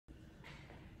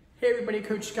Hey everybody,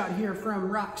 Coach Scott here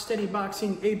from Rock Steady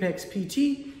Boxing Apex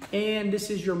PT, and this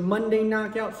is your Monday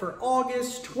knockout for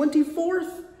August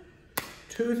 24th,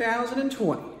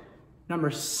 2020. Number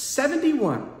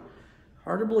 71.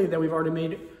 Hard to believe that we've already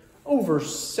made over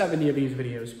 70 of these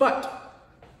videos, but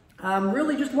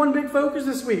really just one big focus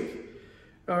this week.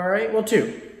 All right, well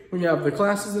two. We have the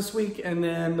classes this week and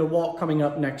then the walk coming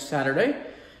up next Saturday.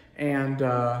 And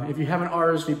if you haven't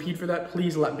RSVP'd for that,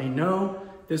 please let me know.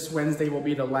 This Wednesday will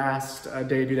be the last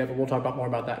day to do that, but we'll talk more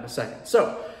about that in a second.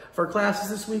 So for classes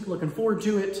this week, looking forward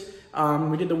to it.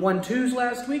 We did the 1-2s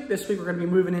last week. This week we're gonna be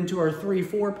moving into our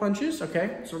 3-4 punches,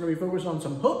 okay? So we're gonna be focused on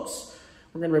some hooks.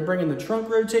 We're gonna be bringing the trunk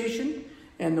rotation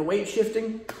and the weight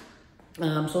shifting.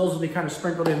 So those will be kind of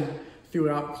sprinkled in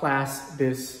throughout class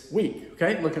this week,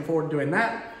 okay? Looking forward to doing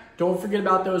that. Don't forget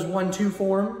about those 1-2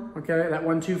 form, okay? That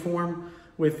 1-2 form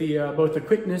with the both the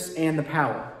quickness and the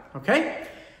power, okay?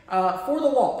 For the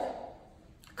walk,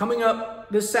 coming up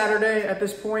this Saturday at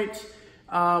this point,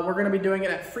 we're going to be doing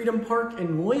it at Freedom Park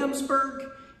in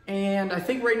Williamsburg. And I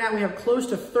think right now we have close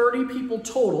to 30 people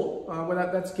total, well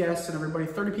that's guests and everybody,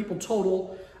 30 people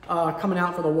total coming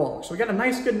out for the walk. So we got a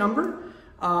nice good number,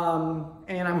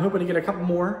 and I'm hoping to get a couple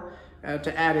more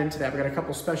to add into that. We got a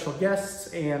couple special guests,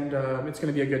 and it's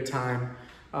going to be a good time.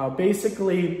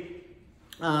 Basically,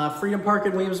 Freedom Park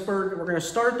in Williamsburg, we're going to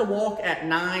start the walk at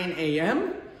 9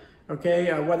 a.m.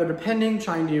 Okay, weather depending,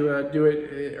 trying to do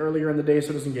it earlier in the day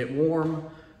so it doesn't get warm.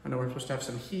 I know we're supposed to have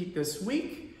some heat this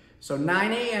week. So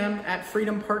 9 a.m. at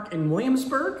Freedom Park in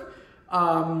Williamsburg.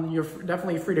 You're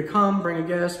definitely free to come, bring a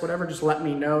guest, whatever, just let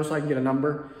me know so I can get a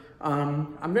number.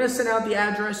 I'm gonna send out the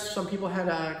address. Some people had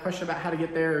a question about how to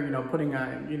get there, you know, getting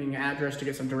an address to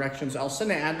get some directions. I'll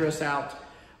send the address out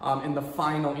in the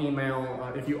final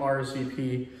email if you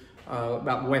RSVP.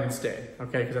 About Wednesday,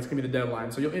 okay, because that's gonna be the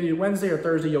deadline. So either Wednesday or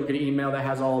Thursday, you'll get an email that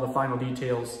has all the final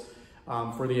details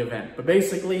for the event. But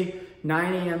basically,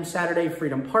 9 a.m. Saturday,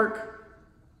 Freedom Park.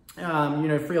 You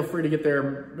know, feel free to get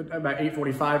there about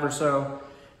 8:45 or so.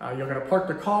 You're gonna park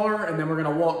the car, and then we're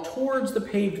gonna walk towards the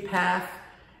paved path,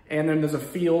 and then there's a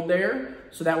field there,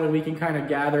 so that way we can kind of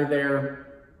gather there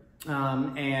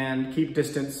and keep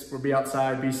distance. We'll be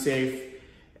outside, be safe.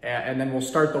 And then we'll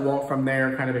start the walk from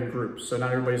there kind of in groups. So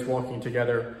not everybody's walking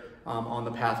together on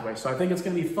the pathway. So I think it's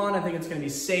gonna be fun. I think it's gonna be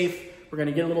safe. We're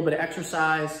gonna get a little bit of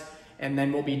exercise, and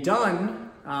then we'll be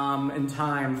done in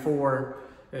time for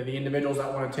the individuals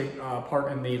that wanna take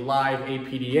part in the live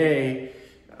APDA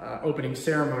opening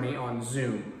ceremony on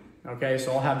Zoom. Okay,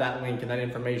 so I'll have that link and that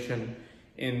information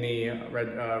in the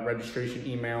registration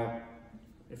email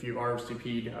if you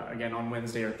RSVP'd again on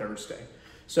Wednesday or Thursday.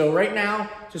 So right now,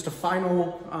 just a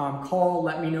final call.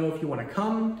 Let me know if you want to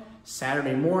come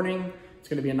Saturday morning. It's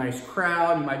going to be a nice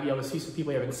crowd. You might be able to see some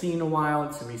people you haven't seen in a while.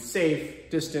 It's going to be safe,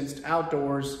 distanced,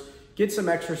 outdoors. Get some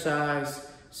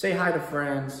exercise. Say hi to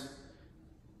friends.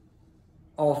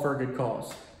 All for a good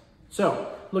cause.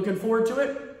 So looking forward to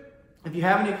it. If you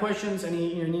have any questions,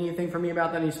 need anything from me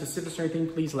about that, any specifics or anything,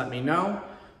 please let me know.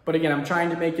 But again, I'm trying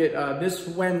to make it this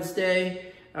Wednesday.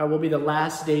 Will be the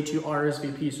last day to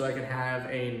RSVP so I can have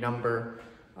a number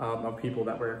of people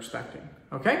that we're expecting.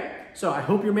 Okay, so I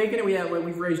hope you're making it.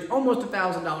 We've raised almost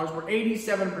 $1,000. We're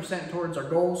 87% towards our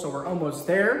goal, so we're almost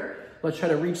there. Let's try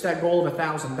to reach that goal of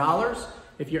 $1,000.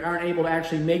 If you aren't able to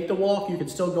actually make the walk, you can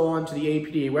still go on to the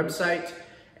APDA website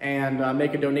and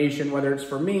make a donation, whether it's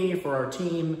for me, for our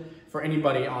team, for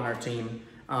anybody on our team,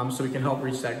 so we can help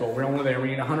reach that goal. We're only there. We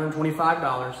need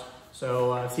 $125.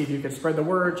 So see if you can spread the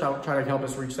word, try to help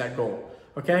us reach that goal,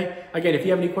 okay? Again, if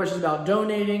you have any questions about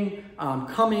donating,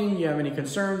 coming, you have any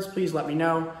concerns, please let me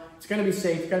know. It's gonna be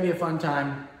safe, it's gonna be a fun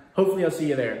time. Hopefully I'll see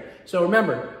you there. So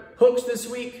remember, hooks this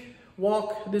week,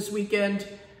 walk this weekend.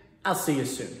 I'll see you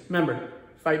soon. Remember,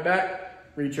 fight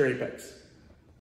back, reach your apex.